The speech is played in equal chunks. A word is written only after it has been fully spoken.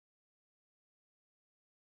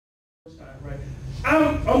Right.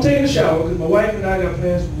 I'm taking a shower because my wife and I got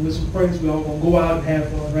plans with some friends. We all gonna go out and have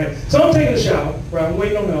fun, right? So I'm taking a shower, right? I'm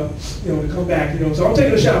waiting on her, to come back, So I'm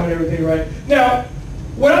taking a shower and everything, right? Now,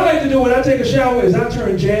 what I like to do when I take a shower is I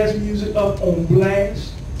turn jazz music up on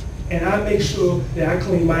blast, and I make sure that I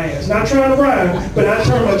clean my ass. Not trying to rhyme, but I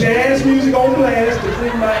turn my jazz music on blast to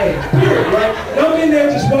clean my ass. Period, right? And I'm in there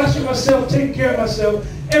just washing myself, taking care of myself,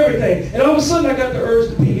 everything. And all of a sudden I got the urge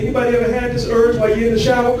to pee. Anybody ever had this urge while you're in the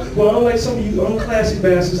shower? Well, unlike some of you unclassy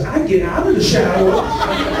bastards, I get out of the shower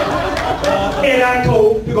and I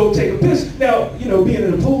go to go take a piss. Now, being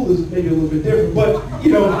in the pool is maybe a little bit different, but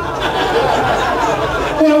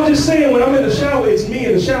well, I'm just saying, when I'm in the shower, it's me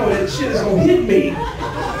in the shower. That shit is gonna hit me.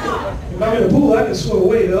 If I'm in the pool, I can swim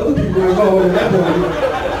away. The other people are involved in that one.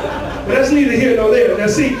 But that's neither here nor there. Now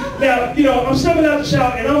see, I'm stepping out the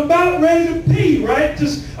shower and I'm about ready to pee, right?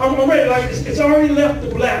 I'm ready, like it's already left the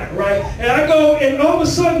bladder, right? And I go, and all of a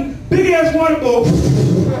sudden, big ass water bug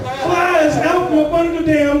flies out from up under the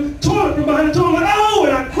damn toilet, from behind the toilet. Oh,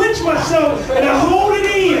 and I quench myself and I hold it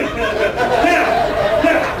in.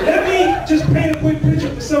 Now, let me just paint a quick picture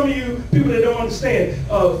for some of you people that don't understand.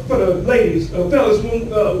 For the ladies, fellas,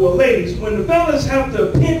 ladies, when the fellas have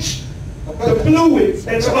to pinch the fluid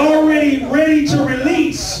that's already ready to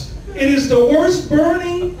release, it is the worst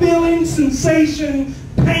burning, feeling, sensation,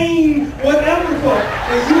 pain, whatever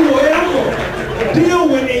that you will ever deal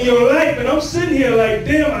with in your life. And I'm sitting here like,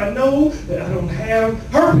 damn, I know that I don't have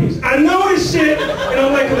herpes. I know this shit, and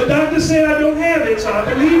I'm like, well, the doctor said I don't have it, so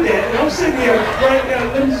I believe that. And I'm sitting here right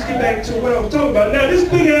now. Let me just get back to what I'm talking about. Now, this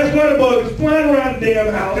big ass water bug is flying around the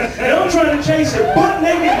damn house, and I'm trying to chase it butt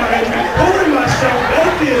naked, mind you, holding myself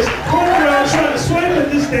like this, going around trying to swipe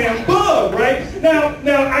at this damn bug, right? Now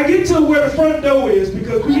I get to where the front door is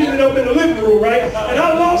because we ended up in the living room, right? And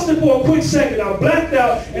I lost it for a quick second. I blacked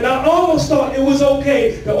out, and I almost thought it was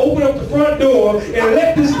okay to open up the front door and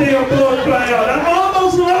let this damn bug fly out. I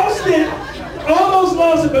almost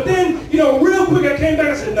lost it, but then, real quick I came back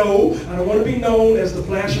and said, no, I don't want to be known as the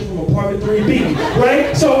flasher from apartment 3B,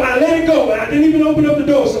 right? So I let it go, and I didn't even open up the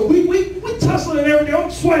door. So we tussling and everything. I'm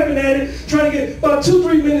swiping at it, trying to get, about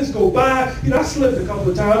 2-3 minutes go by. I slipped a couple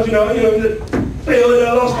of times, failed and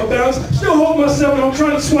I lost my balance. Still hold myself and I'm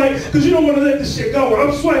trying to swipe because you don't want to let this shit go.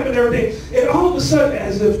 I'm swiping everything. And all of a sudden,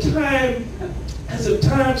 as if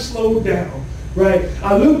time slowed down, right?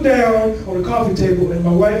 I looked down on the coffee table and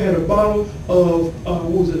my wife had a bottle of,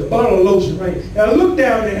 a bottle of lotion, right? And I looked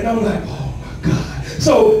down there and I'm like, oh my God.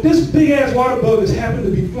 So this big ass water bug just happened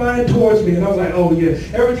to be flying towards me and I was like, oh yeah.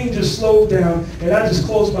 Everything just slowed down and I just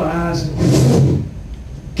closed my eyes and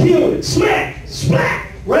killed it. Smack! Splat!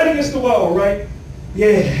 Right against the wall, right?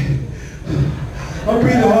 Yeah. I'm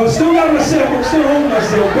breathing hard. Still got myself, I'm still holding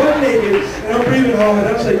myself, butt naked, and I'm breathing hard.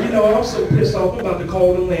 I'm like, I'm so pissed off. I'm about to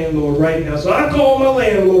call the landlord right now. So I call my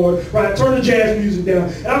landlord, right? Turn the jazz music down.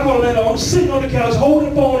 And I call the landlord. I'm sitting on the couch,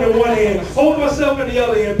 holding the phone in one hand, holding myself in the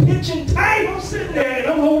other hand, pinching tight. I'm sitting there and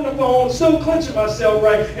I'm holding the phone, still clenching myself,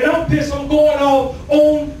 right? And I'm pissed. I'm going off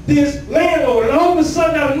on this landlord. And all of a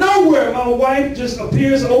sudden, out of nowhere, my wife just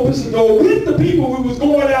appears and opens the door with the people we was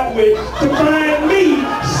going out with to find me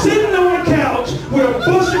sitting on the couch with a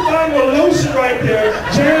busted bottle of lotion right there,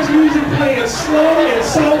 jazz music playing slow and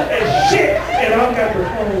soft as shit, and I've got the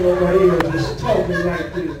phone on my ear just talking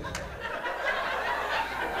like this.